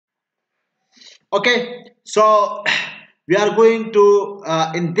Okay, so we are going to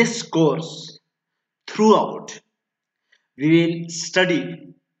in this course throughout we will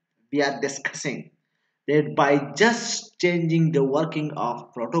study, we are discussing that by just changing the working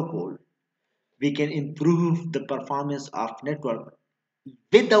of protocol we can improve the performance of network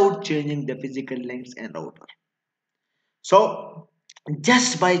without changing the physical links and router. So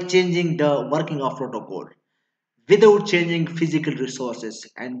just by changing the working of protocol without changing physical resources,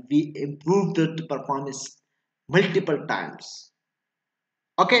 and we improve the performance multiple times.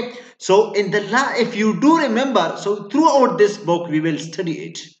 Okay, so in the if you do remember, so throughout this book we will study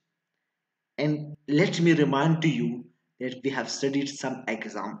it, and let me remind to you that we have studied some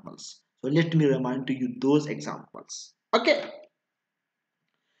examples. So let me remind to you those examples. Okay,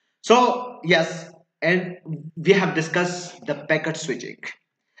 so yes, and we have discussed the packet switching,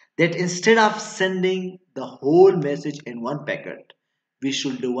 that instead of sending the whole message in one packet, we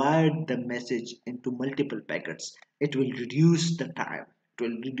should divide the message into multiple packets. It will reduce the time, it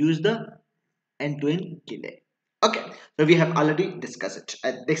will reduce the end-to-end delay. Okay, so we have already discussed it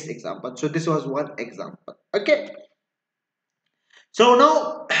at this example. So this was one example. Okay, so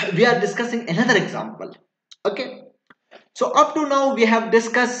now we are discussing another example. Okay, so up to now we have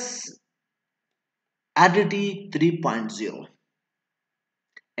discussed RDT 3.0,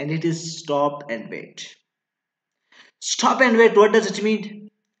 and it is stop and wait. Stop and wait, what does it mean?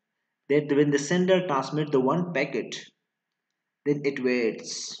 That when the sender transmits the one packet, then it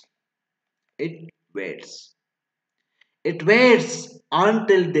waits. It waits. It waits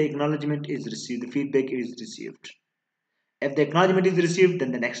until the acknowledgement is received, the feedback is received. If the acknowledgement is received,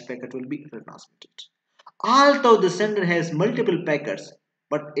 then the next packet will be transmitted. Although the sender has multiple packets,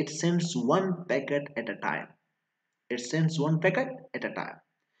 but it sends one packet at a time. It sends one packet at a time.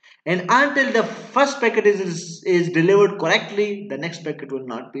 And until the first packet is delivered correctly, the next packet will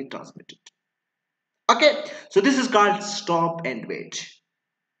not be transmitted. Okay, so this is called stop and wait.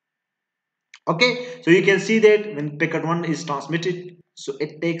 Okay, so you can see that when packet 1 is transmitted, so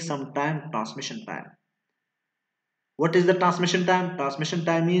it takes some time, transmission time. What is the transmission time? Transmission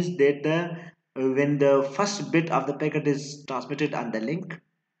time is that when the first bit of the packet is transmitted on the link,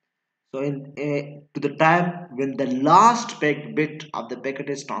 so in to the time when the last bit of the packet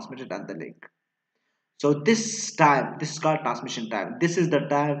is transmitted on the link. So this time, this is called transmission time. This is the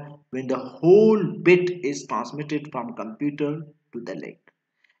time when the whole bit is transmitted from computer to the link.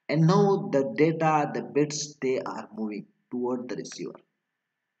 And now the data, the bits, they are moving toward the receiver.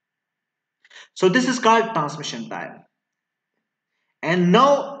 So this is called transmission time. And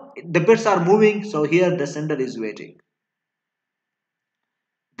now the bits are moving, so here the sender is waiting.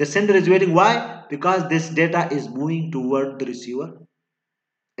 The sender is waiting, why? Because this data is moving toward the receiver.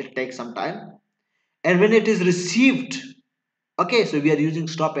 It takes some time. And when it is received, okay, so we are using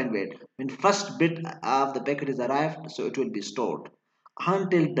stop and wait. When first bit of the packet is arrived, so it will be stored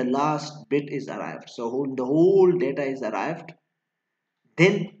until the last bit is arrived. So when the whole data is arrived,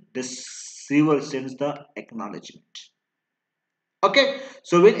 then the receiver sends the acknowledgement. Okay,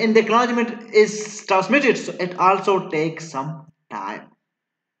 so when the acknowledgement is transmitted, so it also takes some time.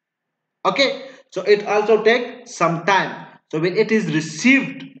 Okay, so it also takes some time. So when it is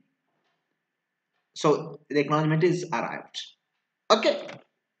received, so the acknowledgement is arrived. Okay,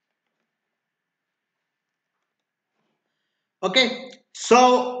 okay,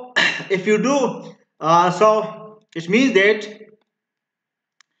 so if you do so it means that,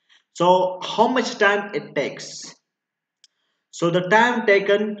 so how much time it takes. So the time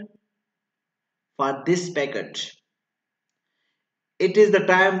taken for this packet, it is the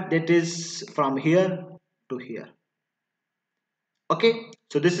time that is from here to here. Okay,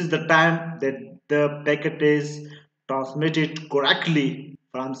 so this is the time that the packet is transmitted correctly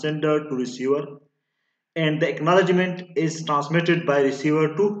from sender to receiver, and the acknowledgement is transmitted by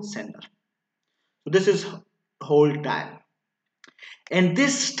receiver to sender. So this is whole time, and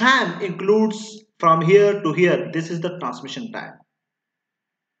this time includes from here to here. This is the transmission time.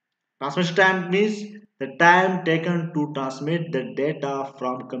 Transmission time means the time taken to transmit the data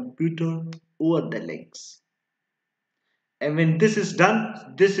from computer over the links. And when this is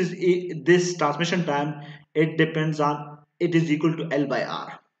done, this transmission time, it depends on, it is equal to L by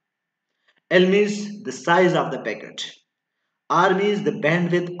R. L means the size of the packet. R means the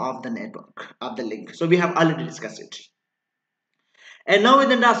bandwidth of the network of the link. So we have already discussed it. And now when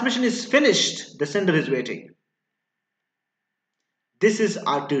the transmission is finished, the sender is waiting. This is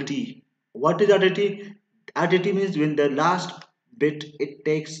RTT. What is RTT? RTT means when the last bit, it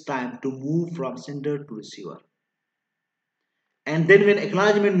takes time to move from sender to receiver. And then when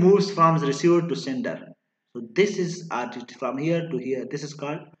acknowledgement moves from receiver to sender, so this is RTT from here to here. This is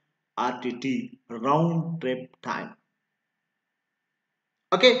called RTT, round trip time.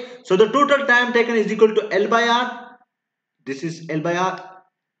 Okay, so the total time taken is equal to L by R. This is L by R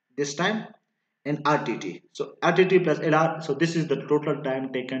this time, and RTT. So RTT plus LR. So this is the total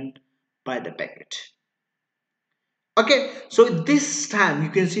time taken by the packet. Okay, so this time you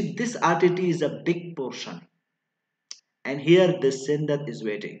can see this RTT is a big portion, and here the sender is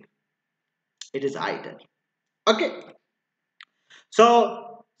waiting. It is idle. Okay,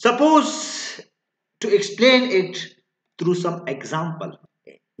 so suppose to explain it through some example,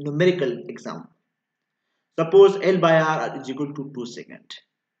 numerical example. Suppose L by R is equal to 2 seconds.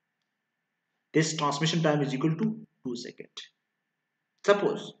 This transmission time is equal to 2 seconds.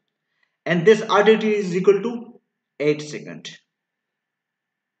 Suppose, and this RTT is equal to 8 seconds.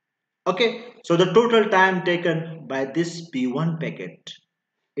 Okay, so the total time taken by this P1 packet,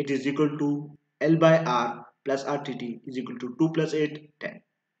 it is equal to L by R plus RTT is equal to 2 plus 8, 10.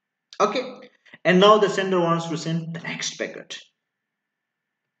 Okay, and now the sender wants to send the next packet.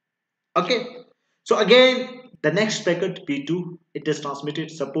 Okay, so again the next packet P2, it is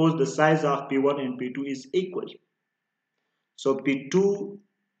transmitted. Suppose the size of P1 and P2 is equal. So P2,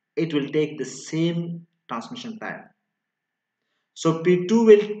 it will take the same transmission time. So P2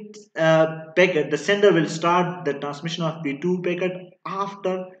 will packet, the sender will start the transmission of P2 packet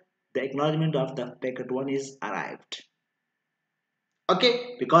after the acknowledgement of the packet 1 is arrived.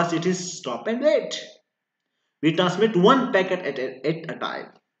 Okay, because it is stop and wait. We transmit one packet at a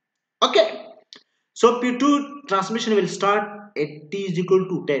time. Okay, so P2 transmission will start at t is equal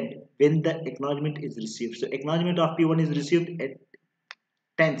to 10 when the acknowledgement is received. So acknowledgement of P1 is received at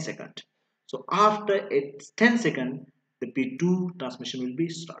 10 seconds. So after it's 10 seconds, the P2 transmission will be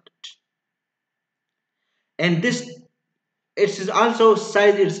started. And this, it is also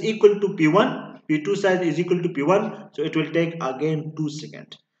size is equal to P1. P2 size is equal to P1. So it will take again 2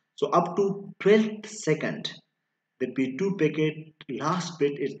 seconds. So up to 12th second, the P2 packet last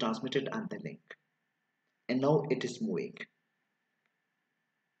bit is transmitted on the link. And now it is moving.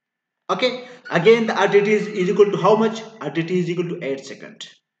 Okay, again the RTT is equal to how much? RTT is equal to 8 seconds,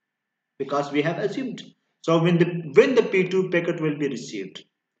 because we have assumed. So when the P2 packet will be received,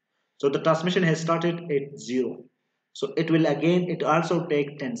 so the transmission has started at 0. So it will again, it also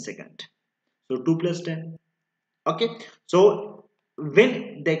take 10 seconds. So 2 plus 10. Okay, so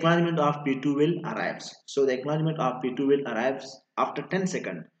when the acknowledgement of P2 will arrives, so the acknowledgement of P2 will arrives after 10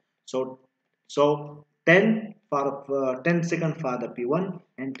 seconds. So 10 for 10 seconds for the P1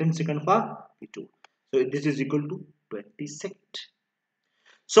 and 10 seconds for P2. So this is equal to 20 seconds.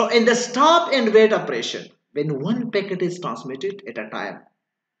 So in the stop and wait operation, when one packet is transmitted at a time,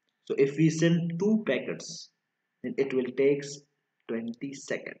 so if we send two packets, then it will take 20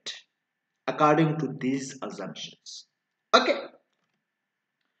 seconds according to these assumptions. Okay.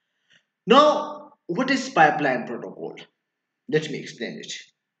 Now, what is pipeline protocol? Let me explain it.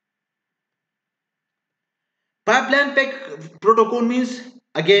 Pipeline protocol means,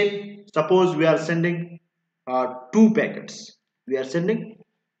 again, suppose we are sending two packets. We are sending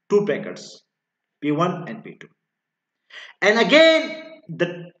two packets, P1 and P2. And again,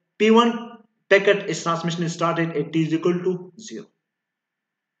 the P1 packet is transmission is started at t is equal to 0.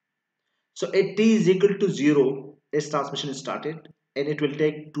 So at t is equal to 0, its transmission is started, and it will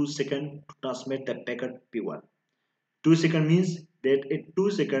take 2 seconds to transmit the packet P1. 2 seconds means that in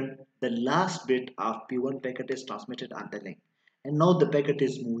 2 seconds, the last bit of P1 packet is transmitted on the link. And now the packet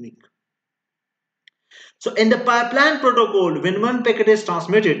is moving. So in the pipeline protocol, when one packet is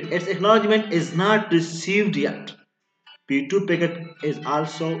transmitted, its acknowledgement is not received yet. P2 packet is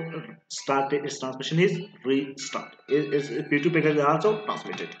also started, its transmission is restarted. P2 packet is also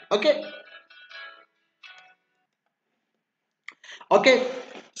transmitted. Okay. Okay.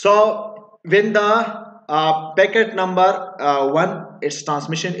 So when the packet number 1, its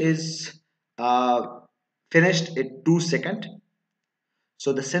transmission is finished at 2 seconds.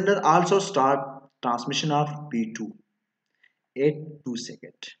 So the sender also start transmission of P2 at 2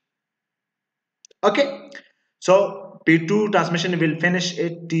 seconds. Okay. So P2 transmission will finish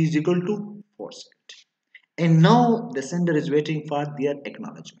at t is equal to 4 seconds. And now the sender is waiting for their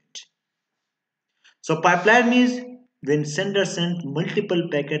acknowledgement. So pipeline means when sender sent multiple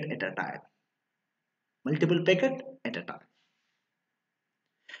packet at a time. Multiple packet at a time.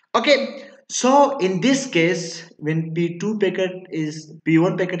 Okay, so in this case, when P1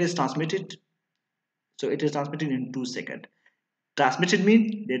 packet is transmitted, so it is transmitted in 2 seconds. Transmitted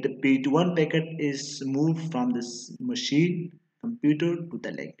means that the P1 packet is moved from this machine computer to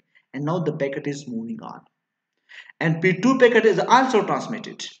the link, and now the packet is moving on. And P2 packet is also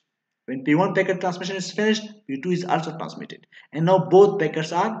transmitted. When P1 packet transmission is finished, P2 is also transmitted, and now both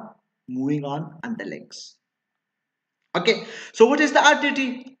packets are moving on the links. Okay, so what is the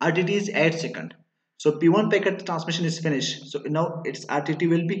RTT? RTT is 8 seconds. So P1 packet transmission is finished. So now its RTT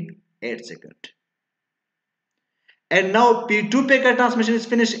will be 8 seconds. And now P2 packet transmission is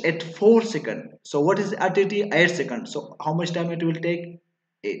finished at 4 seconds. So what is RTT? 8 seconds. So how much time it will take?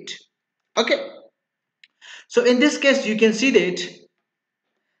 8. Okay. So in this case, you can see that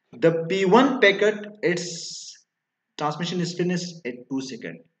the P1 packet, its transmission is finished at 2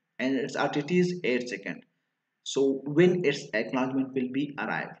 seconds and its RTT is 8 seconds. So when its acknowledgement will be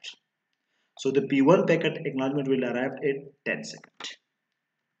arrived? So the P1 packet acknowledgement will arrive at 10 seconds.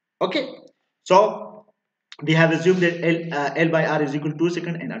 Okay. So we have assumed that L by R is equal to 2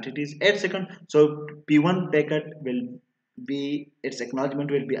 seconds and RTT is 8 seconds. So P1 packet will be, its acknowledgement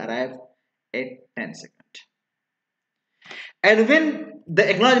will be arrived at 10 seconds. And when the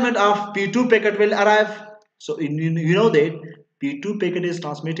acknowledgement of P2 packet will arrive, so you know that P2 packet is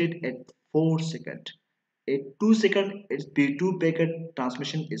transmitted at 4 seconds. At 2 seconds, its P2 packet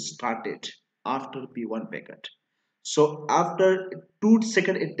transmission is started after P1 packet. So after 2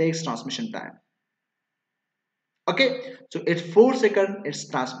 seconds, it takes transmission time. Okay, so at 4 seconds,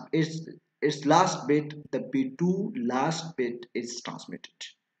 its last bit, the P2 last bit is transmitted.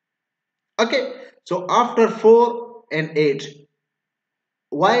 Okay, so after 4 and 8,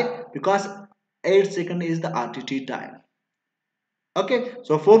 why? Because 8 seconds is the RTT time. Okay,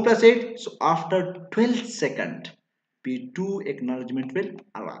 so 4 plus 8, so after 12 seconds, P2 acknowledgement will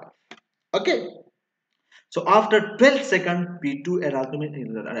arrive. Okay, so after 12 seconds, P2 acknowledgement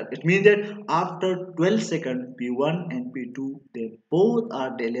is arrived. It means that after 12 seconds, P1 and P2, they both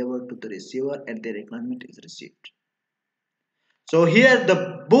are delivered to the receiver and their acknowledgement is received. So here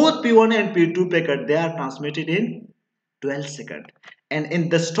the both P1 and P2 packet, they are transmitted in 12 seconds. And in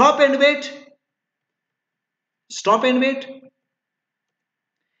the stop and wait,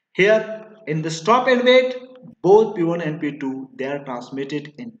 here in the stop and wait, both P1 and P2, they are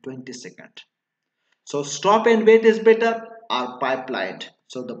transmitted in 20 seconds. So stop and wait is better or pipeline.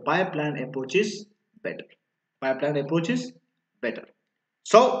 So the pipeline approach is better. Pipeline approach is better.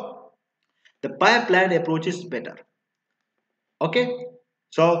 So the pipeline approach is better. Okay.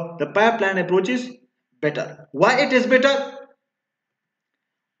 So the pipeline approach is better. Why it is better?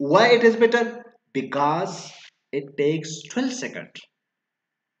 Why it is better? Because it takes 12 seconds.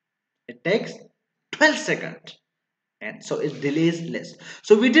 It takes 12 seconds. And so it delays less.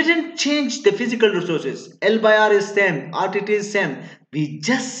 So we didn't change the physical resources. L by R is same, RTT is same. We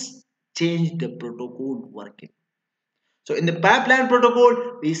just changed the protocol working. So in the pipeline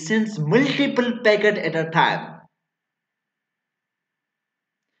protocol, we send multiple packets at a time.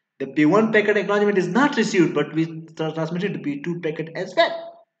 The P1 packet acknowledgement is not received, but we transmitted the P2 packet as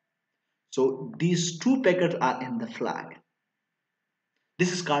well. So these two packets are in the flag.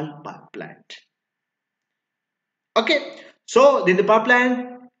 This is called pipeline. Okay, so in the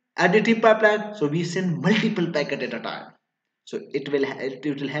pipeline, additive pipeline, so we send multiple packets at a time. So it will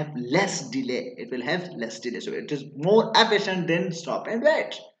have less delay. It will have less delay. So it is more efficient than stop and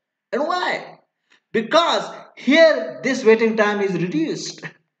wait. And why? Because here this waiting time is reduced.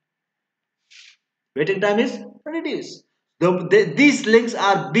 Waiting time is reduced. These links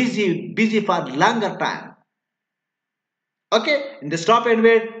are busy for longer time. Okay, in the stop and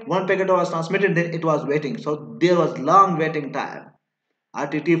wait, one packet was transmitted, then it was waiting. So there was long waiting time.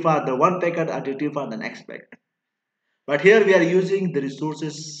 RTT for the one packet, RTT for the next packet. But here we are using the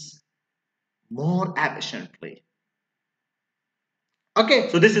resources more efficiently. Okay,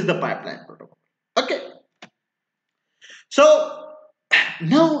 so this is the pipeline protocol. Okay, so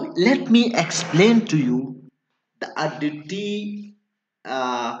now let me explain to you the RTT.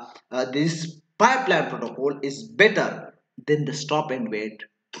 This pipeline protocol is better than the stop and wait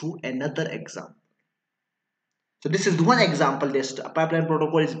through another example. So this is one example. This pipeline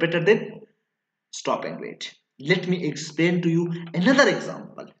protocol is better than stop and wait. Let me explain to you another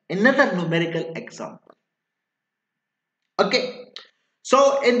example, another numerical example. Okay,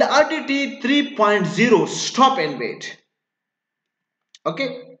 so in the RTT 3.0 stop and wait.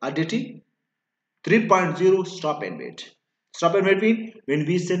 Okay, RTT 3.0 stop and wait. Stop and wait means when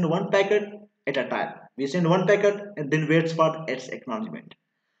we send one packet at a time. We send one packet and then waits for its acknowledgement.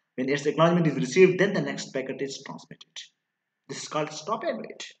 When its acknowledgement is received, then the next packet is transmitted. This is called stop and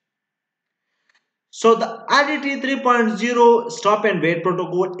wait. So the RTT 3.0 stop and wait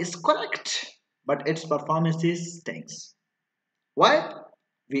protocol is correct, but its performance is stinks. Why?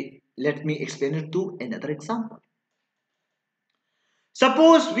 Let me explain it to another example.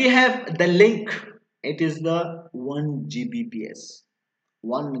 Suppose we have the link. It is the 1 Gbps,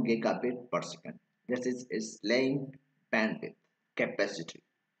 1 gigabit per second. This is its lane bandwidth capacity.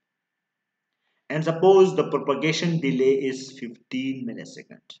 and suppose the propagation delay is 15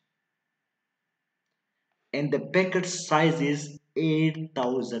 milliseconds and the packet size is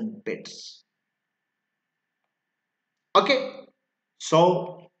 8000 bits. Okay,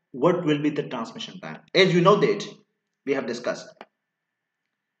 so what will be the transmission time? As you know that we have discussed.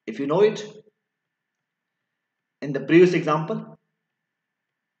 If you know it in the previous example,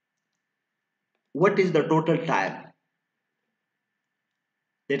 what is the total time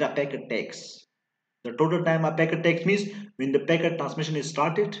that a packet takes? The total time a packet takes means when the packet transmission is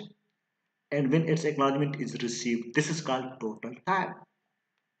started and when its acknowledgement is received. This is called total time.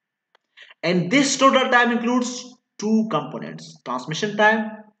 And this total time includes two components, transmission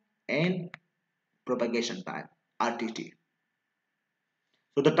time and propagation time, RTT.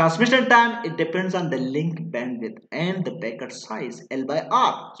 So the transmission time, it depends on the link bandwidth and the packet size, L by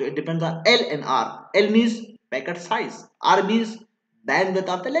R. So it depends on L and R. L means packet size, R means bandwidth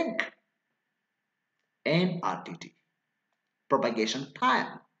of the link, and RTT, propagation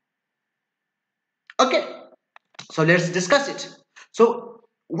time. Okay, so let's discuss it. So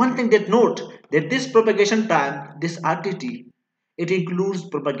one thing that note that this propagation time, this RTT, it includes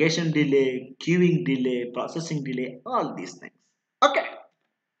propagation delay, queuing delay, processing delay, all these things. Okay,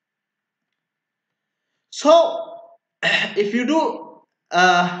 so if you do,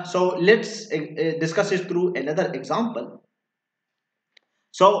 so let's discuss it through another example.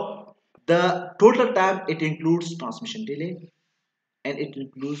 So the total time, it includes transmission delay and it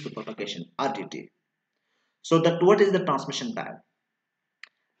includes the propagation RTT. So that what is the transmission time?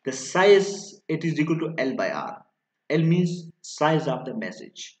 The size, it is equal to L by R. L means size of the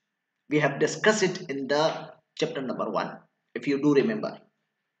message. We have discussed it in the chapter number 1, if you do remember.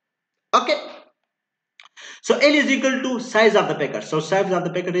 Okay. So L is equal to size of the packet. So size of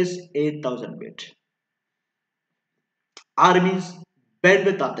the packet is 8000 bit. R means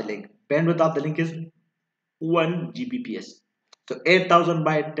bandwidth of the link. Bandwidth of the link is 1 Gbps. So 8000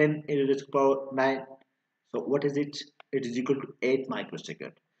 by 10 to the power 9. So what is it? It is equal to 8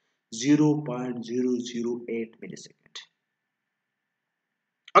 microsecond. 0.008 millisecond.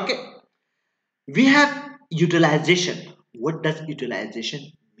 Okay, we have utilization. What does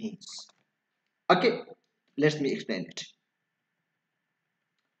utilization means? Okay, let me explain it.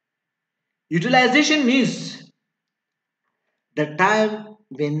 Utilization means the time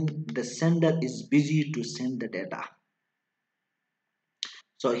when the sender is busy to send the data.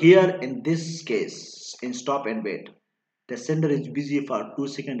 So here in this case, in stop and wait, the sender is busy for 2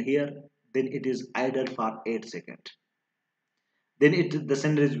 seconds here, then it is idle for 8 seconds. Then the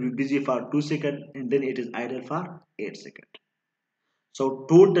sender is busy for 2 seconds and then it is idle for 8 seconds. So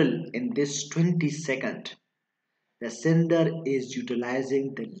total in this 20 seconds, the sender is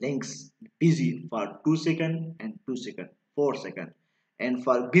utilizing the links busy for 2 seconds and 2 seconds, 4 seconds, and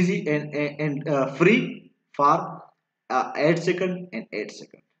for busy and free for 8 seconds and 8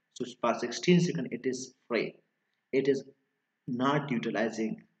 seconds. So for 16 seconds it is free. It is not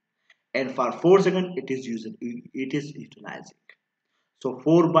utilizing, and for 4 seconds it is utilizing. So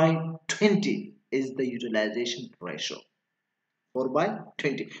 4 by 20 is the utilization ratio. 4 by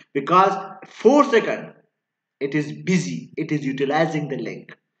 20 because 4 seconds it is busy, it is utilizing the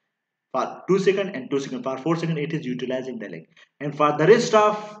link. For 2 seconds and 2 seconds, for 4 seconds it is utilizing the link, and for the rest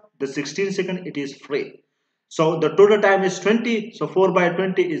of the 16 seconds it is free. So the total time is 20. So 4 by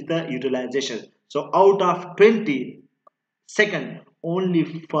 20 is the utilization. So out of 20 seconds, only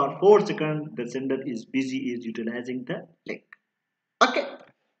for 4 seconds the sender is busy, is utilizing the link. Okay,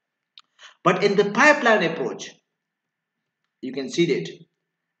 but in the pipeline approach, you can see that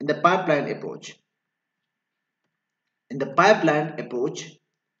in the pipeline approach, the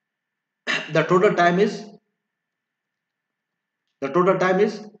total time is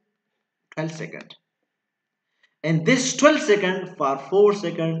 12 seconds, and this 12 seconds, for 4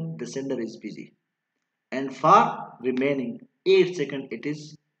 seconds the sender is busy, and for remaining 8 seconds it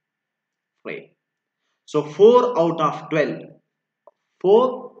is free. So 4 out of 12,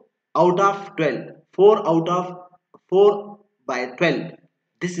 4 out of 12, 4 out of 4 by 12,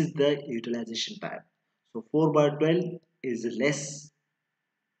 this is the utilization time. So 4 by 12 is less,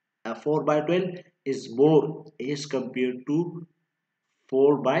 4 by 12 is more as compared to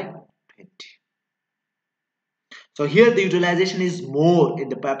 4 by 20. So here the utilization is more. In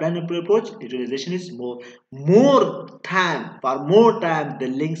the pipeline approach, utilization is more. More time, for more time the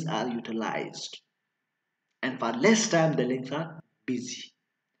links are utilized, and for less time the links are busy.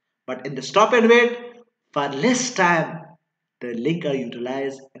 But in the stop and wait, for less time the link are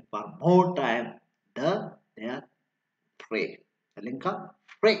utilized, and for more time they are free. The link are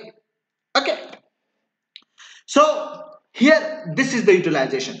free. Okay. So here this is the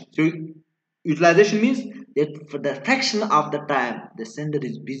utilization. So Utilization means that for the fraction of the time the sender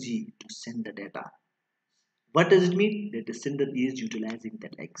is busy to send the data. What does it mean? That the sender is utilizing the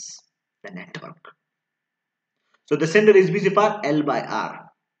legs, the network. So the sender is busy for L by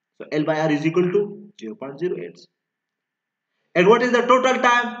R. So L by R is equal to 0.08. And what is the total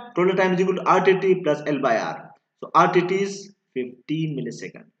time? Total time is equal to RTT plus L by R. So RTT is 15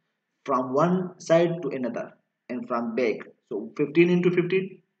 milliseconds from one side to another and from back. So 15 into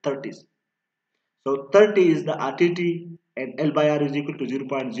 15, 30. So 30 is the RTT and L by R is equal to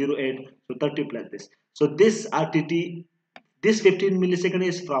 0.08. So 30 plus this. So this RTT, this 15 millisecond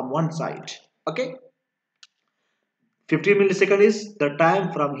is from one side. Okay. 15 millisecond is the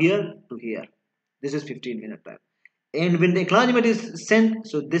time from here to here. This is 15-minute time. And when the acknowledgement is sent,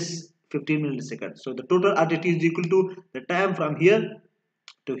 so this 15 milliseconds. So the total RTT is equal to the time from here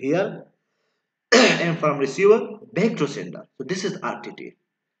to here and from receiver back to sender. So this is RTT.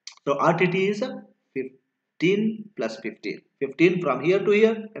 So RTT is a 15 plus 15. 15 from here to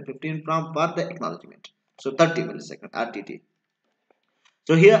here and 15 from for the acknowledgement. So 30 milliseconds RTT.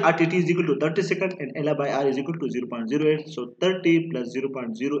 So here RTT is equal to 30 seconds and L by R is equal to 0.08. So 30 plus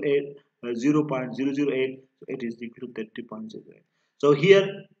 0.08 0.008. So it is equal to 30.08. So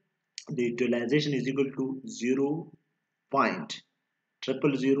here the utilization is equal to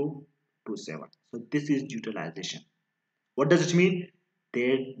 0.00027. So this is utilization. What does it mean?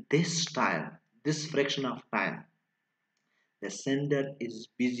 That this time, this fraction of time, the sender is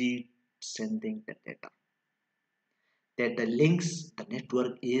busy sending the data. That the links, the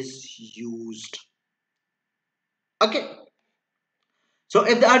network is used. Okay. So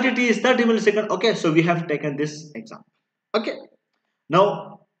if the RTT is 30 milliseconds, okay, so we have taken this example. Okay.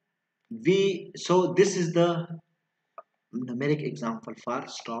 Now so this is the numeric example for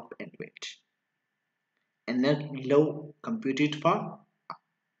stop and wait. And then low compute it for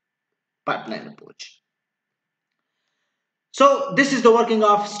pipeline approach. So this is the working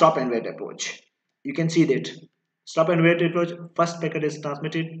of stop and wait approach. You can see that stop and wait approach, first packet is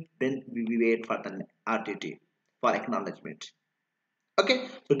transmitted, then we wait for the RTT for acknowledgement. Okay,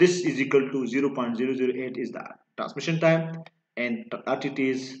 so this is equal to 0.008 is the transmission time and RTT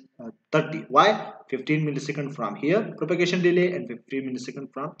is 30. Why? 15 millisecond from here propagation delay and 15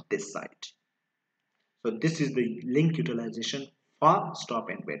 millisecond from this side. So this is the link utilization for stop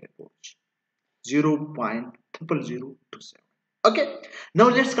and wait approach, 0.00027. Okay, now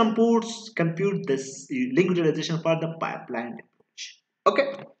let's compute this link utilization for the pipeline approach.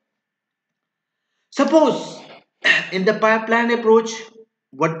 Okay, suppose in the pipeline approach,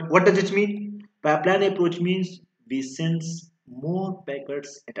 what does it mean? Pipeline approach means we send more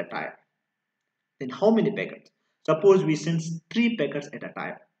packets at a time. Then how many packets? Suppose we send 3 packets at a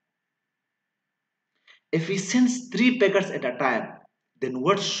time. If we send 3 packets at a time, then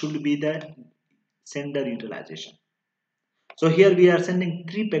what should be the sender utilization? So here we are sending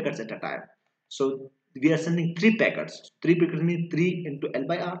 3 packets at a time. So we are sending 3 packets. 3 packets means 3 into L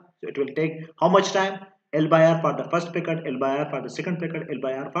by R. So it will take how much time? L by R for the first packet, L by R for the second packet, L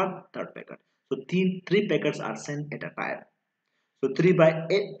by R for third packet. So 3 packets are sent at a time. So 3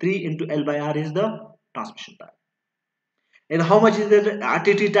 into L by R is the transmission time. And how much is the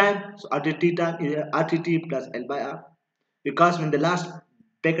RTT time? So RTT time is RTT plus L by R. Because when the last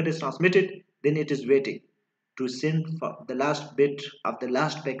packet is transmitted, then it is waiting to send for the last bit of the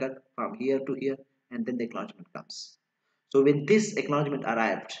last packet from here to here, and then the acknowledgement comes. So when this acknowledgement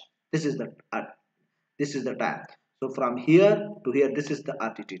arrived, this is the time. So from here to here, this is the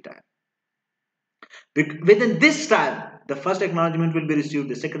RTT time. Within this time, the first acknowledgement will be received,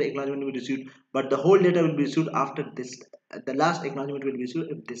 the second acknowledgement will be received, but the whole data will be received after this. The last acknowledgement will be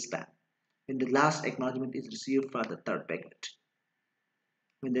received at this time, when the last acknowledgement is received for the third packet.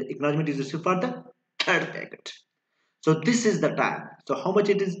 When the acknowledgement is received for the third packet. So this is the time. So how much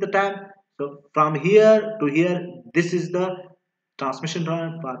it is the time? So from here to here, this is the transmission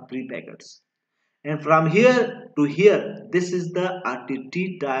time for 3 packets. And from here to here, this is the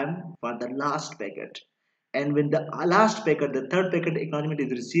RTT time for the last packet. And when the last packet, the third packet acknowledgement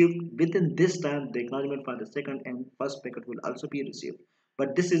is received, within this time, the acknowledgement for the second and first packet will also be received.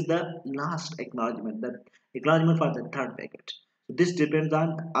 But this is the last acknowledgement, the acknowledgement for the third packet. So this depends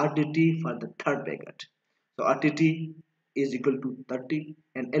on RTT for the third packet. So RTT is equal to 30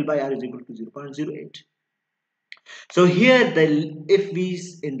 and L by R is equal to 0.08. So here if we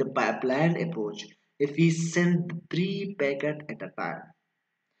in the pipeline approach, if we send 3 packets at a time,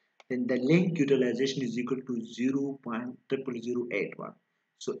 then the link utilization is equal to 0.00081.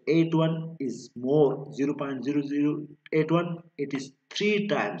 So 81 is more, 0.0081, it is 3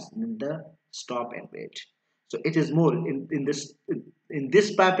 times in the stop and wait. So it is more in this in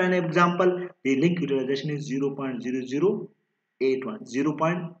this pipeline example, the link utilization is 0.0081,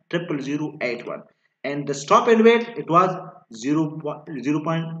 0.00081, and the stop and wait it was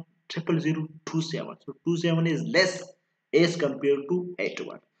 0.00027. So 27 is less as compared to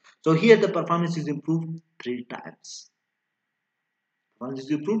 81. So here the performance is improved 3 times. Performance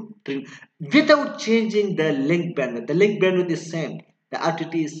is improved 3 without changing the link bandwidth. The link bandwidth is same. The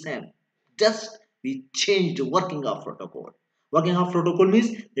RTT is same. Just we changed the working of protocol. Working of protocol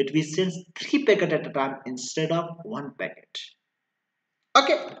means that we send 3 packets at a time instead of 1 packet.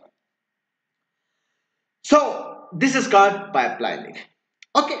 Okay. So this is called pipelining.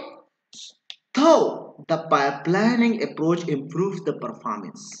 Okay. Though the pipelining approach improves the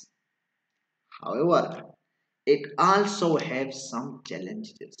performance, however, it also has some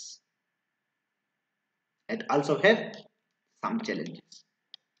challenges. It also has some challenges.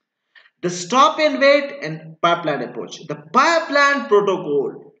 The stop and wait and pipeline approach. The pipeline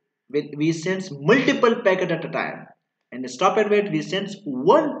protocol, we send multiple packets at a time, and the stop and wait we send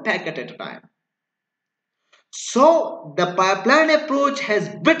 1 packet at a time. So the pipeline approach has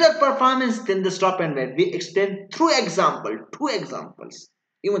better performance than the stop and wait. We extend through example, 2 examples,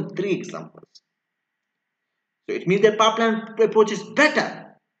 even 3 examples. So it means the pipeline approach is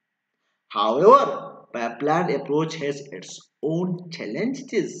better. However, pipeline approach has its own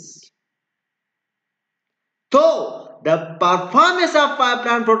challenges. Though the performance of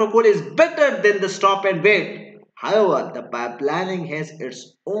pipeline protocol is better than the stop and wait, however, the pipelining has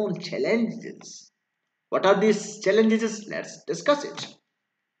its own challenges. What are these challenges? Let's discuss it.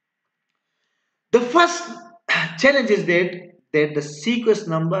 The first challenge is that the sequence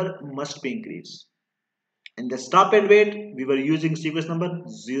number must be increased. In the stop and wait, we were using sequence number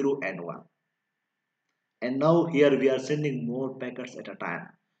 0 and 1. And now here we are sending more packets at a time.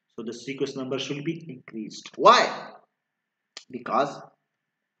 So the sequence number should be increased. Why? Because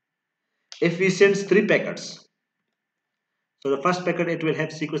if we send 3 packets, so the first packet it will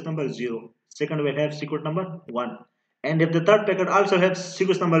have sequence number 0, second will have sequence number 1, and if the third packet also has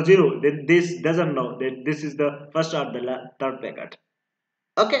sequence number 0, then this doesn't know that this is the first or the third packet.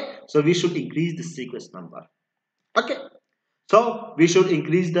 Okay, so we should increase the sequence number. Okay, so we should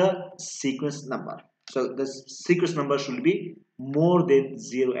increase the sequence number. So the sequence number should be more than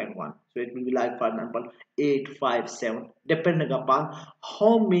 0 and 1. So it will be like, for example, 8, 5, 7, depending upon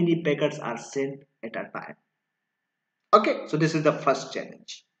how many packets are sent at a time. Okay, so this is the first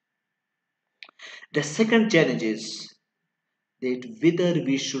challenge. The second challenge is that whether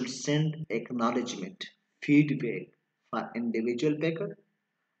we should send acknowledgement, feedback for individual packet,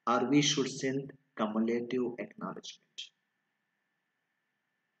 or we should send cumulative acknowledgement.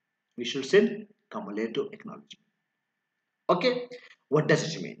 We should send cumulative acknowledgement. Okay, what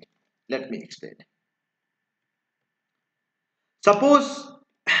does it mean? Let me explain. Suppose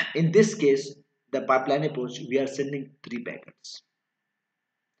in this case, the pipeline approach, we are sending 3 packets.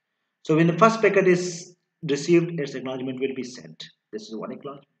 So when the first packet is received, its acknowledgement will be sent. This is one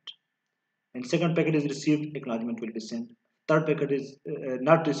acknowledgement. And second packet is received, acknowledgement will be sent. Third packet is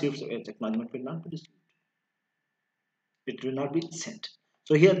not received, so its acknowledgement will not be received. It will not be sent.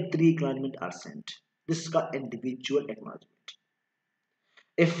 So here 3 acknowledgements are sent. This is called individual acknowledgement.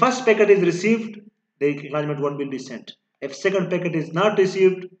 If first packet is received, the acknowledgement 1 will be sent. If second packet is not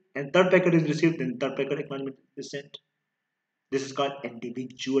received and third packet is received, then third packet acknowledgement is sent. This is called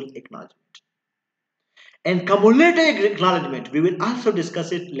individual acknowledgement. And cumulative acknowledgement, we will also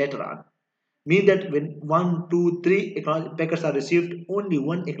discuss it later on. Mean that when 1, 2, 3 packets are received, only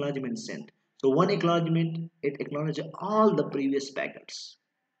 1 acknowledgement is sent. So 1 acknowledgement, it acknowledges all the previous packets.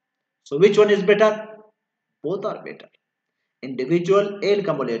 So which one is better? Both are better. Individual and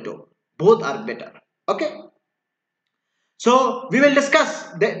cumulative, both are better. Okay. So we will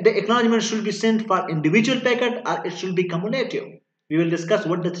discuss the acknowledgement should be sent for individual packet or it should be cumulative. We will discuss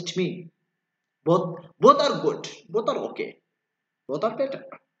what does it mean. Both are good, both are okay, both are better.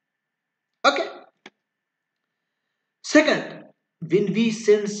 Okay. Second, when we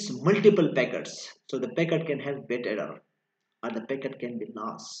send multiple packets, so the packet can have bit error or the packet can be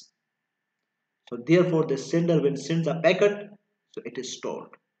lost. So therefore the sender when sends a packet, so it is stored.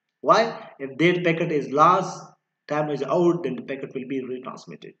 Why? If that packet is lost, time is out, then the packet will be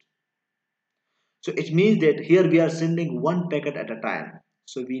retransmitted. So it means that here we are sending 1 packet at a time.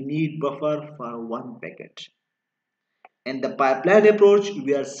 So we need buffer for 1 packet. And the pipeline approach,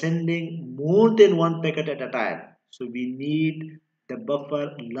 we are sending more than 1 packet at a time. So we need the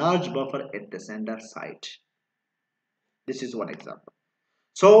buffer, large buffer at the sender side. This is one example.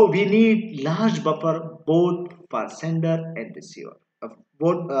 So we need large buffer both for sender and receiver,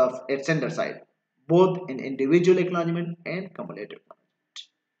 both at sender side, both in individual acknowledgement and cumulative acknowledgement.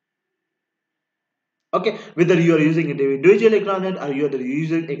 Okay, whether you are using individual acknowledgement or you are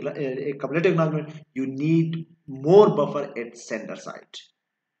using a cumulative acknowledgement, you need more buffer at sender side.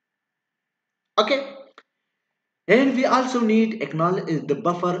 Okay, and we also need acknowledge the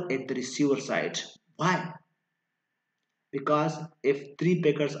buffer at the receiver side. Why? Because if three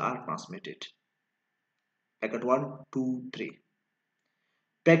packets are transmitted, packet 1, 2, 3.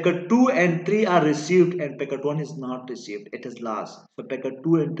 Packet 2 and 3 are received and packet 1 is not received. It is lost. So packet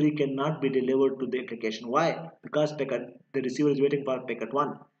 2 and 3 cannot be delivered to the application. Why? Because the receiver is waiting for packet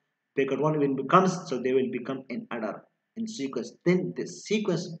 1. Packet 1 when becomes, so they will become in order, in sequence. Then the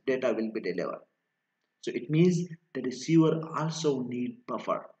sequence data will be delivered. So it means the receiver also need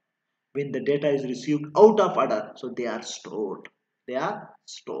buffer. When the data is received out of order, so they are stored. They are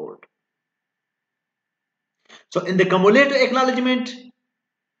stored. So in the cumulative acknowledgement,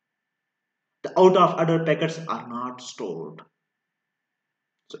 the out of order packets are not stored.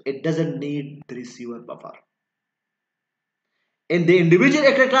 So it doesn't need the receiver buffer. In the individual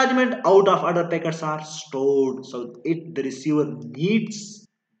acknowledgement, out of order packets are stored. So the receiver needs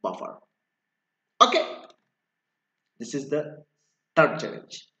buffer. Okay. This is the third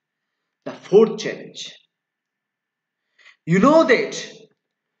challenge. The fourth challenge. You know that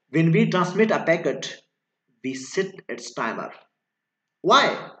when we transmit a packet, we set its timer.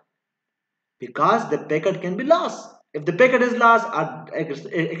 Why? Because the packet can be lost. If the packet is lost or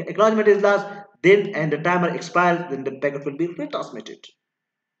acknowledgement is lost, then and the timer expires, then the packet will be retransmitted.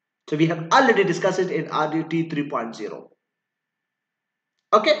 So we have already discussed it in RDT 3.0.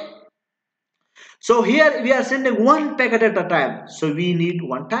 Okay. So here we are sending one packet at a time. So we need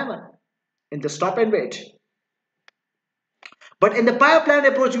one timer in the stop and wait. But in the pipeline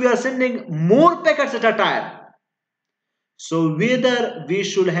approach, we are sending more packets at a time. So whether we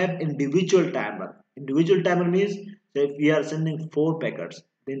should have individual timer. Individual timer means that if we are sending 4 packets,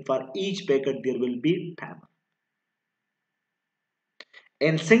 then for each packet there will be timer.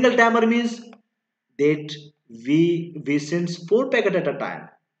 And single timer means that we send 4 packets at a time,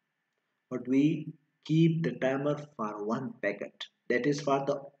 but we keep the timer for one packet. That is for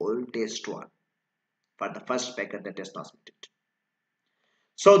the oldest one, for the first packet that is transmitted.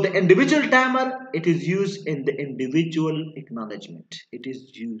 So the individual timer, it is used in the individual acknowledgement. It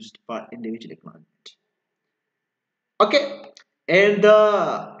is used for individual acknowledgement. Okay. And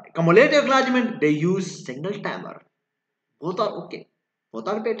the cumulative acknowledgement, they use single timer. Both are okay. Both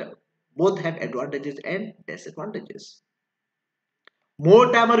are better. Both have advantages and disadvantages.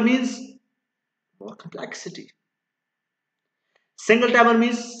 More timer means more complexity. Single timer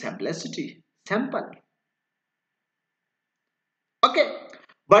means simplicity. Simple. Okay.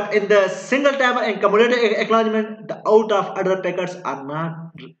 But in the single timer and cumulative acknowledgement, the out of order packets are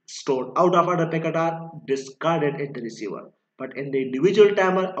not stored. Out of order packets are discarded at the receiver. But in the individual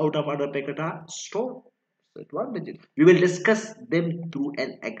timer, out of order packets are stored. So advantages. We will discuss them through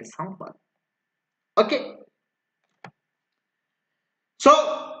an example. Okay.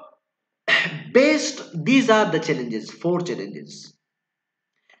 So these are the challenges, 4 challenges.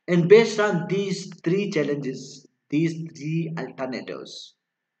 And based on these 3 challenges, these 3 alternatives,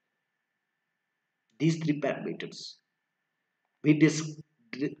 these 3 parameters, we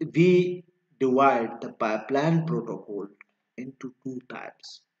divide the pipeline protocol into 2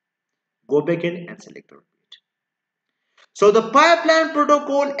 types: go backend and selector repeat. So the pipeline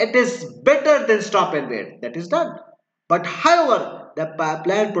protocol, it is better than stop and wait. That is done. But however, the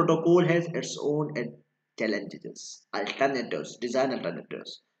pipeline protocol has its own challenges, alternatives, design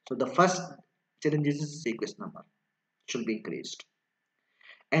alternatives. So the first challenge is sequence number should be increased.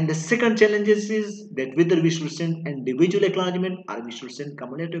 And the second challenge is that whether we should send individual acknowledgement or we should send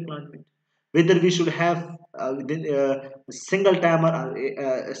cumulative acknowledgement. Whether we should have a single timer or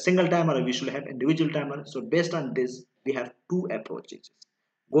a single timer or we should have individual timer. So based on this, we have 2 approaches: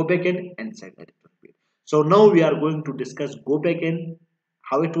 go backend and selector repeat. So now we are going to discuss go backend,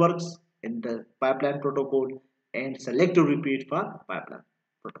 how it works in the pipeline protocol, and selector repeat for pipeline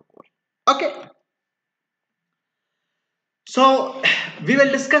protocol. Okay. So we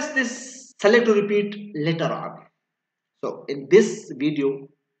will discuss this select to repeat later on. So in this video,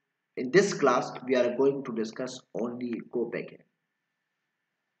 in this class, we are going to discuss only go back in.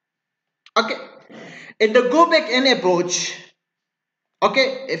 Okay. In the go back in approach,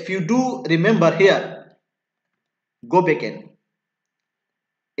 okay, if you do remember here, go back in,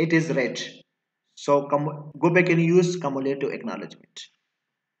 it is red. So go back and use cumulative acknowledgement.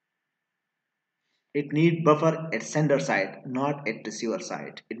 It need buffer at sender side, not at receiver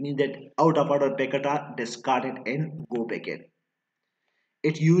side. It means that out of order packet are discarded and go back in.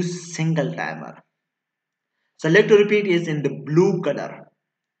 It use single timer. Select to repeat is in the blue color.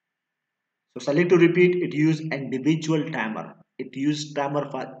 So select to repeat, it use individual timer. It use timer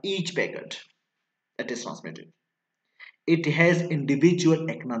for each packet that is transmitted. It has individual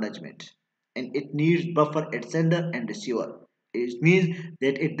acknowledgement and it needs buffer at sender and receiver. It means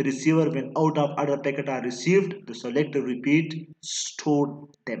that if the receiver when out of order packet are received, the select to repeat store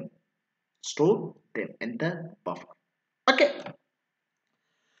them in the buffer. Okay.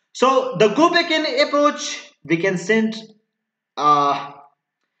 So the go back in approach, we can send uh,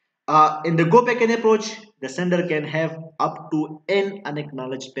 in the go back in approach, the sender can have up to n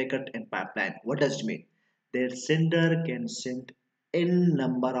unacknowledged packet in pipeline. What does it mean? The sender can send n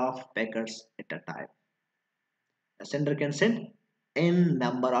number of packets at a time. The sender can send n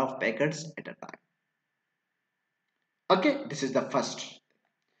number of packets at a time. Okay, this is the first.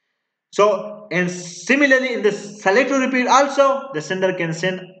 So, and similarly in the select to repeat also, the sender can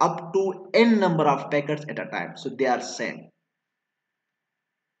send up to n number of packets at a time. So they are same.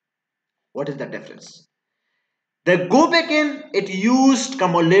 What is the difference? The go back in, it used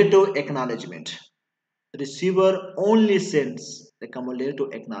cumulative acknowledgement. The receiver only sends the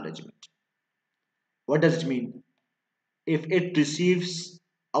cumulative acknowledgement. What does it mean? If it receives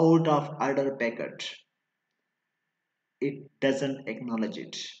out of order packet, it doesn't acknowledge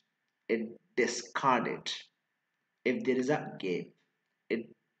it. It discard it. If there is a gap, it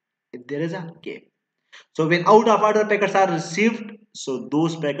if there is a gap. So when out of order packets are received, so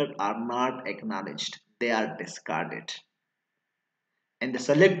those packets are not acknowledged. They are discarded. And the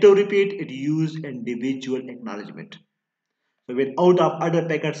selective repeat, it use individual acknowledgement. So when out of order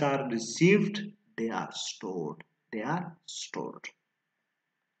packets are received, they are stored. They are stored.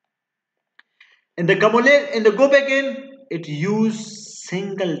 In the go back in, it use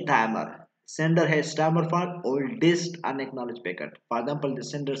single timer. Sender has timer for oldest unacknowledged packet. For example, the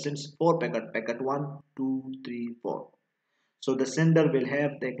sender sends 4 packet 1, 2, 3, 4. So the sender will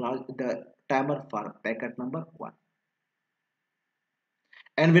have the timer for packet number 1.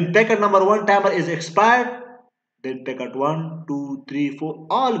 And when packet number 1 timer is expired, then packet 1, 2, 3, 4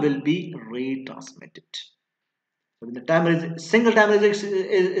 all will be retransmitted. So when the timer is single timer there is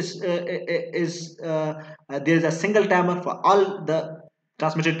a single timer for all the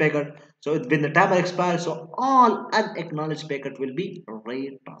transmitted packet. So when the timer expires, so all unacknowledged packet will be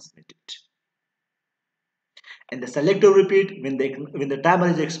retransmitted. And the selective repeat, when the timer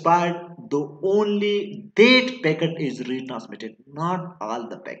is expired, the only date packet is retransmitted, not all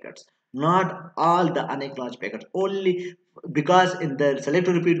the packets, not all the unacknowledged packets, only because in the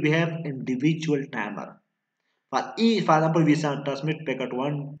selective repeat we have individual timer. For example, we transmit packet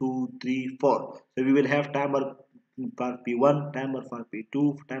 1, 2, 3, 4. So we will have timer for P1, timer for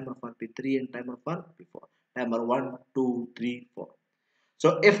P2, timer for P3, and timer for P4. Timer 1, 2, 3, 4.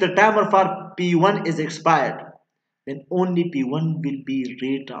 So if the timer for P1 is expired, then only P1 will be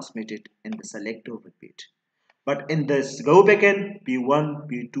retransmitted in the selective repeat. But in this go backend, P1,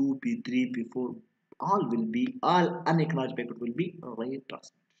 P2, P3, P4, all unacknowledged packet will be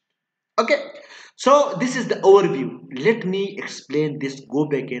retransmitted. Okay, so this is the overview. Let me explain this go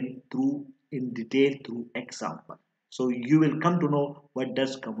backend in detail through example. So you will come to know what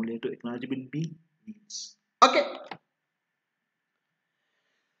does cumulative acknowledgement means. Okay.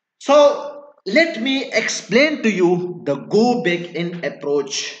 So let me explain to you the go back in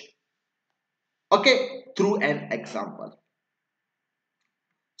approach. Okay, through an example.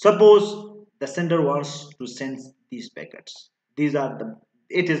 Suppose the sender wants to send these packets.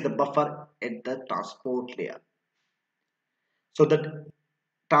 It is the buffer at the transport layer. So the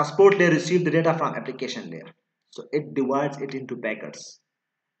transport layer receives the data from application layer. So it divides it into packets.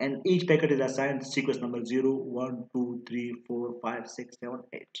 And each packet is assigned sequence number 0, 1, 2, 3, 4, 5, 6, 7,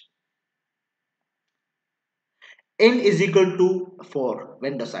 8. N is equal to 4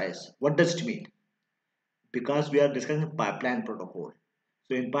 vendor size. What does it mean? Because we are discussing pipeline protocol.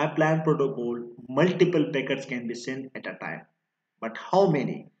 So in pipeline protocol, multiple packets can be sent at a time. But how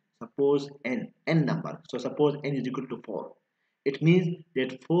many? Suppose n number. So suppose n is equal to 4. It means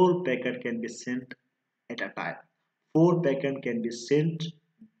that 4 packets can be sent at a time. 4 packets can be sent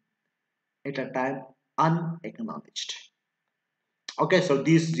at a time unacknowledged. Okay, so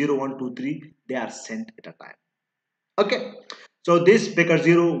these 0, 1, 2, 3, they are sent at a time. Okay, so this packet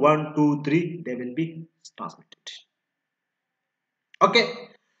 0, 1, 2, 3, they will be transmitted. Okay,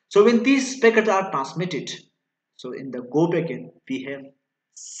 so when these packets are transmitted, so in the go backend we have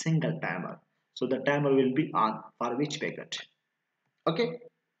single timer. So the timer will be on for which packet? Okay,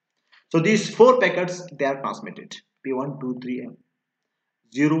 so these 4 packets, they are transmitted P1, 2, 3, and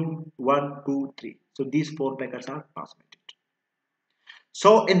 0, 1, 2, 3. So these 4 packets are transmitted.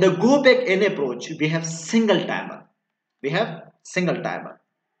 So in the go back in approach, we have single timer. We have single timer.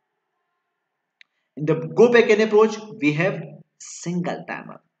 In the go back N approach, we have single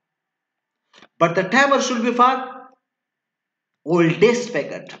timer. But the timer should be for oldest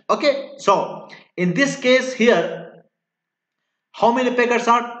packet. Okay, so in this case here, how many packets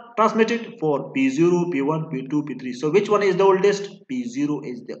are transmitted? For P0, P1, P2, P3. So which one is the oldest? P0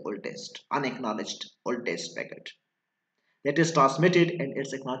 is the oldest, unacknowledged oldest packet. That is transmitted and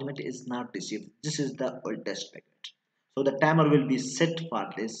its acknowledgement is not received. This is the oldest packet. So the timer will be set for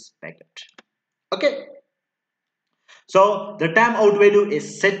this packet. Okay. So the timeout value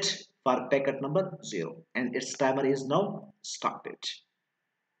is set for packet number 0 and its timer is now started.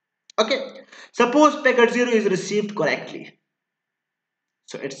 Okay. Suppose packet 0 is received correctly.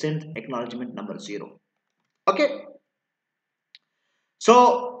 So it sends acknowledgement number 0. Okay.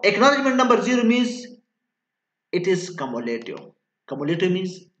 So acknowledgement number 0 means it is cumulative. Cumulative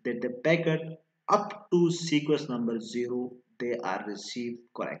means that the packet up to sequence number 0 they are received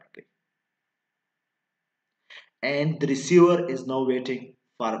correctly. And the receiver is now waiting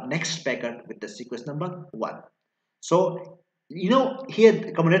for next packet with the sequence number 1. So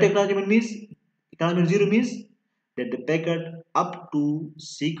here cumulative acknowledgement 0 means that the packet up to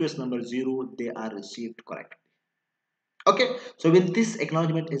sequence number 0 they are received correctly. Okay, so when this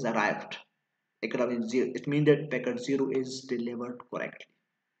acknowledgement is arrived, acknowledgement 0, it means that packet 0 is delivered correctly.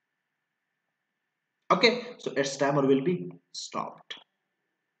 Okay, so its timer will be stopped.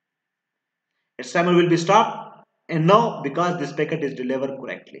 Its timer will be stopped, and now because this packet is delivered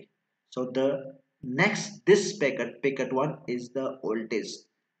correctly, so the next this packet 1 is the oldest,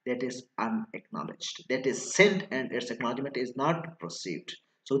 that is unacknowledged, that is sent and its acknowledgement is not received.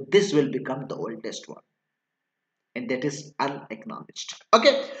 So this will become the oldest one, and that is unacknowledged.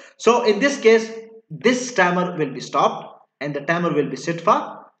 Okay, so in this case this timer will be stopped and the timer will be set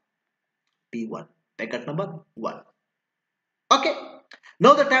for P1, packet number 1. Okay,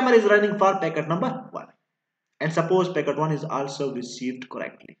 now the timer is running for packet number 1, and suppose packet 1 is also received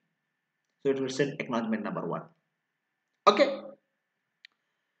correctly, so it will send acknowledgement number 1. Okay,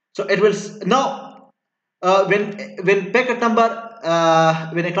 so it will now when packet number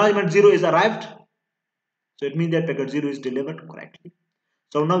when acknowledgement 0 is arrived, so it means that packet 0 is delivered correctly.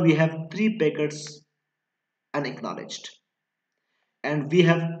 So now we have 3 packets unacknowledged and we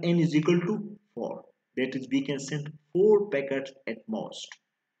have n is equal to 4, that is we can send 4 packets at most.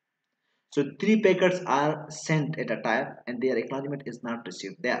 So 3 packets are sent at a time and their acknowledgement is not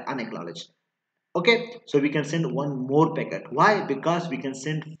received, they are unacknowledged. Okay, so we can send one more packet. Why? Because we can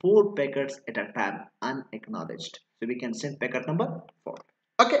send 4 packets at a time unacknowledged. So we can send packet number 4.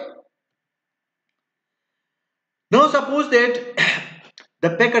 Okay, now suppose that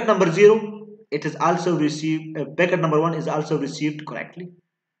the packet number 0, it is also received, packet number 1 is also received correctly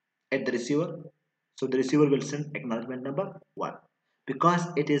at the receiver. So the receiver will send acknowledgement number 1 because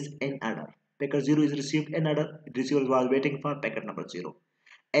it is an adder. Packet 0 is received an adder. The receiver was waiting for packet number 0.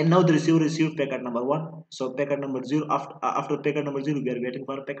 And now the receiver received packet number 1. So packet number 0, after packet number 0, we are waiting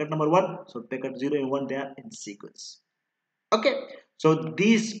for packet number 1. So packet 0 and 1, they are in sequence. Okay, so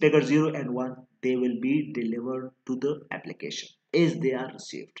these packet 0 and 1, they will be delivered to the application as they are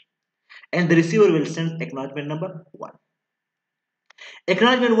received. And the receiver will send acknowledgement number 1.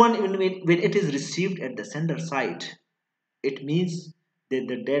 Acknowledgement 1, when it is received at the sender side, it means that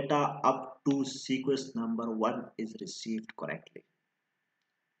the data up to sequence number 1 is received correctly.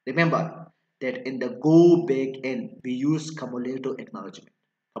 Remember that in the go back N, we use cumulative acknowledgement.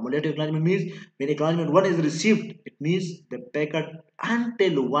 Cumulative acknowledgement means when acknowledgement 1 is received, it means the packet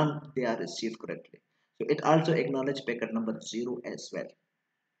until 1 they are received correctly. So it also acknowledges packet number 0 as well.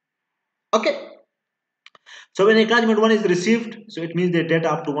 Okay. So when acknowledgement 1 is received, so it means that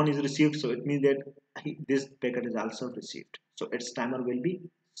data up to 1 is received. So it means that this packet is also received. So its timer will be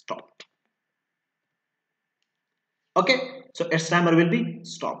stopped. Okay, so its timer will be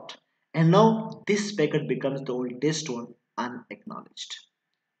stopped. And now this packet becomes the oldest one unacknowledged.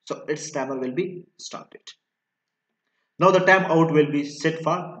 So its timer will be stopped. Now the timeout will be set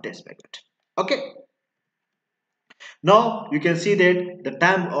for this packet. Okay. Now you can see that the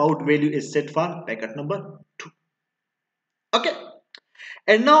timeout value is set for packet number 2. Okay.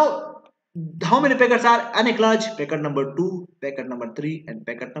 And now how many packets are unacknowledged? Packet number 2, packet number 3 and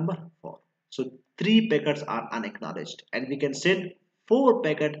packet number 4. So 3 packets are unacknowledged and we can send 4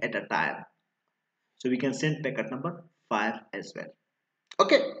 packets at a time. So we can send packet number 5 as well.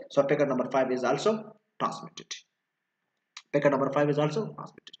 Okay, so packet number 5 is also transmitted. Packet number 5 is also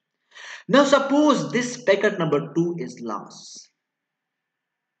transmitted. Now suppose this packet number 2 is lost.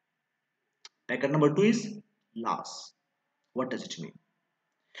 Packet number 2 is lost. What does it mean?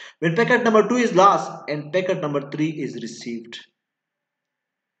 When packet number 2 is lost and packet number 3 is received,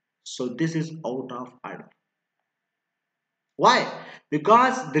 So this is out of order. Why?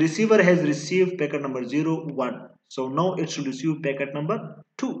 Because the receiver has received packet number 0, 1. So now it should receive packet number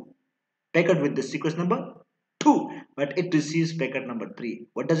 2. Packet with the sequence number 2. But it receives packet number 3.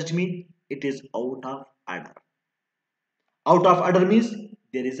 What does it mean? It is out of order. Out of order means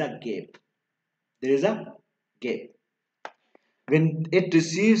there is a gap. There is a gap. When it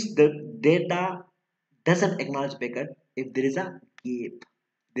receives the data, doesn't acknowledge packet if there is a gap.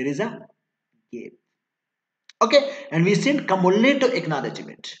 There is a gap. Okay, and we send cumulative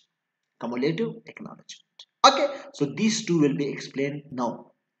acknowledgement. Cumulative acknowledgement. Okay, so these two will be explained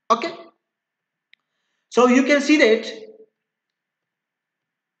now. Okay, so you can see that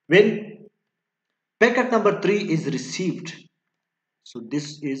when packet number 3 is received, so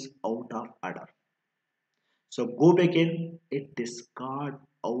this is out of order. So go back in, it discard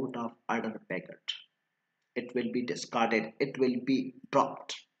out of order packet. It will be discarded, it will be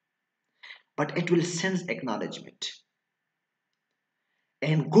dropped, but it will send acknowledgement.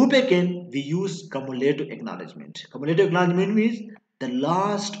 And go back in, we use cumulative acknowledgement. Cumulative acknowledgement means the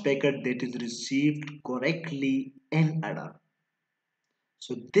last packet that is received correctly in order.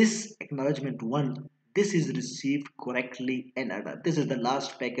 So this acknowledgement 1, this is received correctly in order. This is the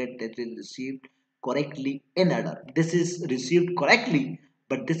last packet that is received correctly in order. This is received correctly,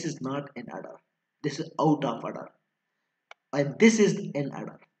 but this is not in order. This is out of order. And this is in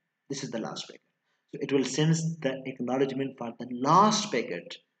order. This is the last packet. So it will send the acknowledgement for the last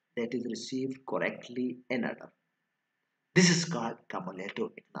packet that is received correctly in order. This is called cumulative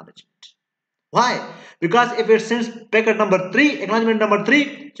acknowledgement. Why? Because if it sends packet number 3, acknowledgement number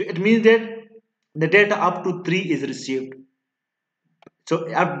 3, so it means that the data up to 3 is received. So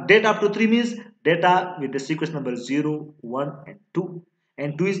data up to 3 means data with the sequence number 0, 1 and 2.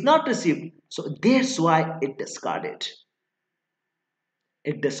 And 2 is not received. So that's why it discarded.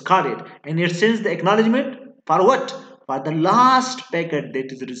 It discarded and it sends the acknowledgement for what? For the last packet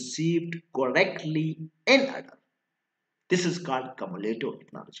that is received correctly in order. This is called cumulative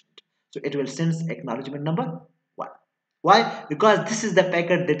acknowledgement. So it will send acknowledgement number 1. Why? Because this is the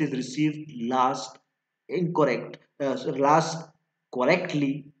packet that is received last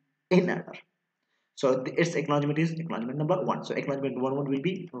correctly in order. So its acknowledgement is acknowledgement number 1. So acknowledgement 1 will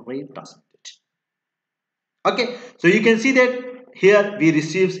be retransmitted. Okay, so you can see that here we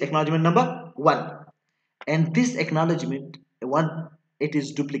receives acknowledgement number 1, and this acknowledgement 1, it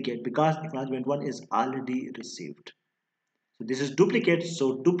is duplicate because acknowledgement 1 is already received. So this is duplicate.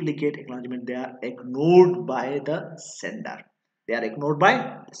 So duplicate acknowledgement, they are ignored by the sender. They are ignored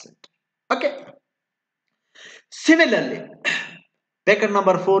by the sender. Okay. Similarly, packet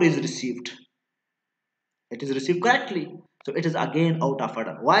number 4 is received. It is received correctly. So it is again out of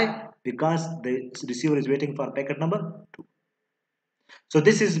order. Why? Because the receiver is waiting for packet number 2. So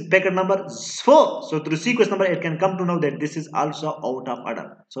this is packet number 4. So through sequence number, it can come to know that this is also out of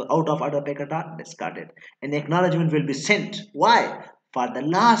order. So out of order packet are discarded. And acknowledgement will be sent. Why? For the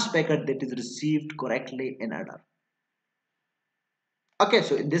last packet that is received correctly in order. Okay,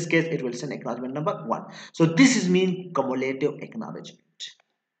 so in this case, it will send acknowledgement number 1. So this is mean cumulative acknowledgement.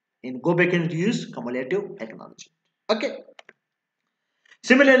 In go back and use cumulative acknowledgement. Okay.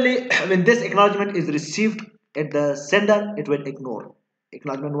 Similarly, when this acknowledgement is received at the sender, it will ignore.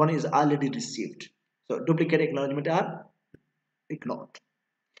 Acknowledgement 1 is already received. So duplicate acknowledgement are ignored.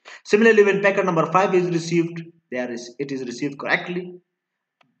 Similarly, when packet number 5 is received, it is received correctly,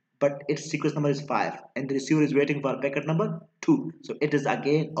 but its sequence number is 5 and the receiver is waiting for packet number 2. So it is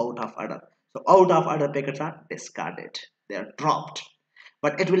again out of order. So out of order packets are discarded. They are dropped.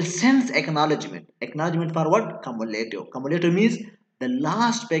 But it will send acknowledgement. Acknowledgement for what? Cumulative. Cumulative means the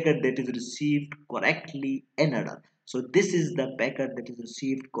last packet that is received correctly in order. So this is the packet that is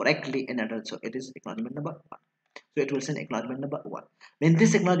received correctly in order. So it is acknowledgement number 1. So it will send acknowledgement number 1. When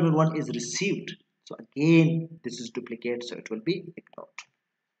this acknowledgement 1 is received, so again this is duplicate, so it will be ignored.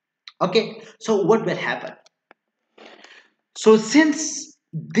 Okay, so what will happen? So since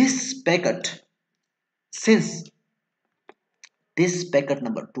this packet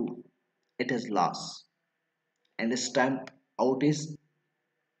number 2, it is lost and this time out is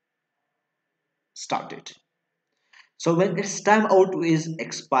started. So when its time out is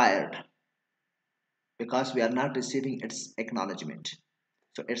expired, because we are not receiving its acknowledgement,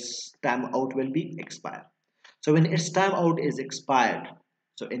 so its time out will be expired. So when its time out is expired,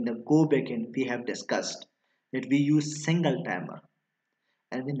 so in the go backend we have discussed that we use single timer,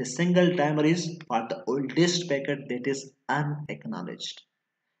 and when the single timer is for the oldest packet that is unacknowledged,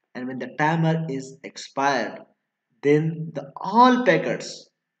 and when the timer is expired, then the all packets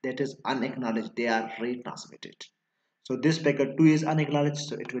that is unacknowledged, they are retransmitted. So this packet 2 is unacknowledged,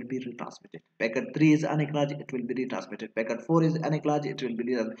 so it will be retransmitted. Packet 3 is unacknowledged, it will be retransmitted. Packet 4 is unacknowledged, it will be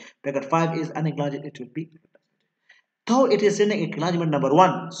retransmitted. Packet 5 is unacknowledged, it will be retransmitted. Though it is sending acknowledgement number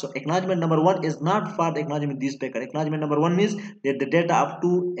 1, so acknowledgement number 1 is not for the acknowledgement this packet. Acknowledgement number 1 means that the data up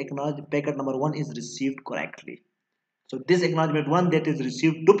to acknowledge packet number 1 is received correctly. So this acknowledgement 1 that is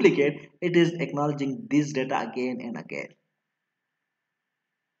received duplicate, it is acknowledging this data again and again.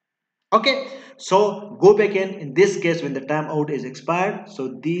 Okay, so go back in this case when the timeout is expired,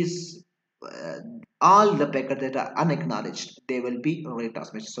 so these all the packets that are unacknowledged, they will be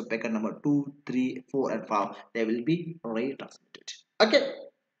retransmitted. So packet number 2, 3, 4 and 5, they will be retransmitted. Okay,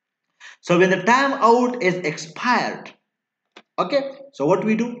 so when the timeout is expired, okay, so what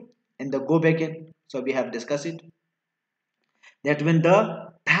we do in the go back in, so we have discussed it that when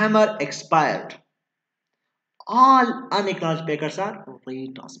the timer expired, all unacknowledged packets are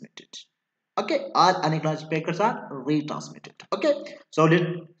retransmitted. Okay, all unacknowledged packets are retransmitted. Okay, so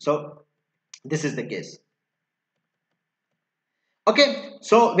this is the case. Okay,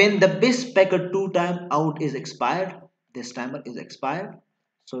 so when the base packet 2 time out is expired, this timer is expired,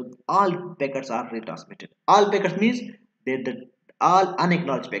 so all packets are retransmitted. All packets means that all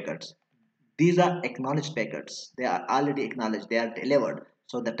unacknowledged packets, these are acknowledged packets, they are already acknowledged, they are delivered.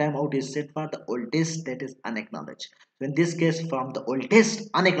 So the timeout is set for the oldest that is unacknowledged. So in this case, from the oldest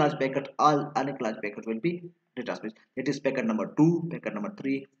unacknowledged packet, all unacknowledged packets will be retransmitted. It is packet number 2, packet number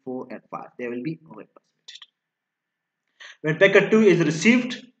 3, 4 and 5. They will be retransmitted. When packet 2 is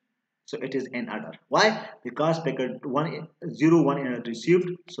received, so it is n order. Why? Because packet 1 0 1 is received,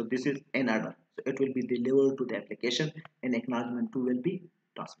 so this is n order. So it will be delivered to the application and acknowledgement 2 will be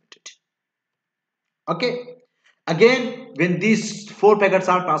transmitted. Okay, again when these 4 packets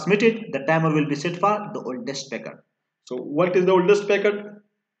are transmitted, the timer will be set for the oldest packet. So what is the oldest packet?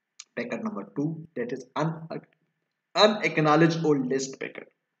 Packet number 2, that is unacknowledged oldest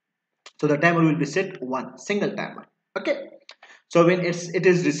packet. So the timer will be set one single timer. Okay, so when it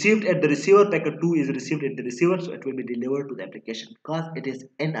is received at the receiver, packet 2 is received at the receiver, so it will be delivered to the application because it is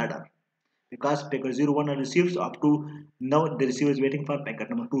n order. Because packet 0 1 are received, so up to now the receiver is waiting for packet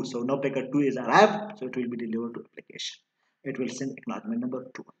number 2. So now packet 2 is arrived, so it will be delivered to application. It will send acknowledgement number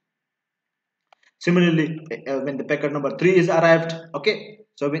 2. Similarly, when the packet number 3 is arrived, okay,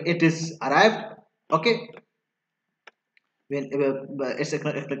 so when it is arrived, okay, when its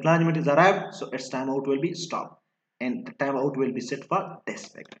acknowledgement is arrived, so its timeout will be stopped and the timeout will be set for this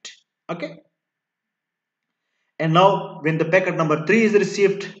packet. Okay, and now when the packet number 3 is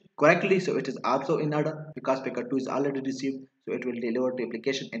received correctly, so it is also in order because packet 2 is already received, so it will deliver to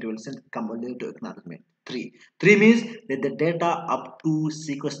application and it will send cumulative acknowledgement 3. 3 means that the data up to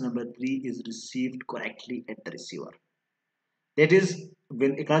sequence number 3 is received correctly at the receiver. That is,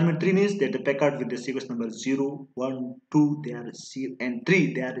 when acknowledgement 3 means that the packet with the sequence number 0, 1, 2 they are received and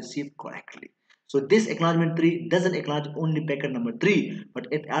 3 they are received correctly. So this acknowledgement 3 doesn't acknowledge only packet number 3, but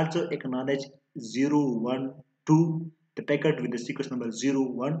it also acknowledges 0, 1, 2, the packet with the sequence number 0,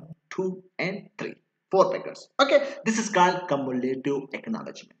 1, 2 and 3. 4 packets. Okay, this is called cumulative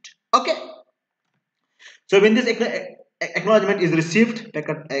acknowledgement. Okay, so when this acknowledgement is received,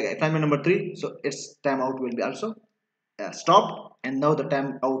 packet acknowledgement number 3, so its timeout will be also stopped and now the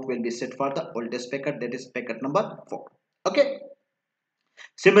timeout will be set for the oldest packet, that is packet number 4. Okay,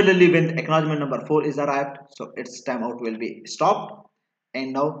 similarly when acknowledgement number 4 is arrived, so its timeout will be stopped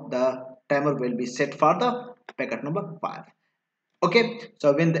and now the timer will be set for the packet number 5. Okay,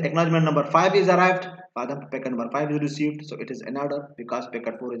 so when the acknowledgement number 5 is arrived, packet number 5 is received, so it is in order because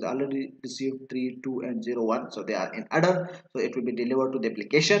packet 4 is already received, 3, 2 and 0, 1, so they are in order, so it will be delivered to the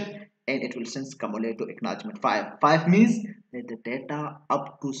application and it will send cumulative acknowledgement 5. 5 means that the data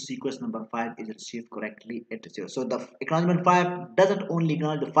up to sequence number 5 is received correctly at receiver. So the acknowledgement 5 doesn't only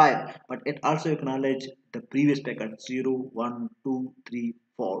acknowledge the 5, but it also acknowledges the previous packet 0, 1, 2, 3,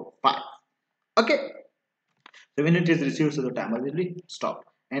 4, 5. Okay, so when it is received, so the timer will be stopped.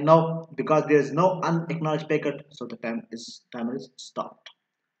 And now because there is no unacknowledged packet, so the timer is stopped.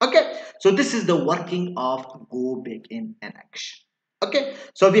 Okay, so this is the working of go back in action. Okay,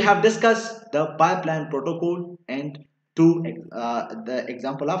 so we have discussed the pipeline protocol and the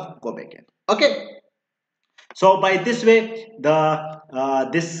example of go back in. Okay, so by this way the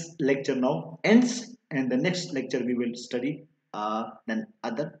this lecture now ends and the next lecture we will study then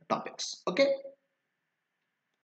other topics. Okay.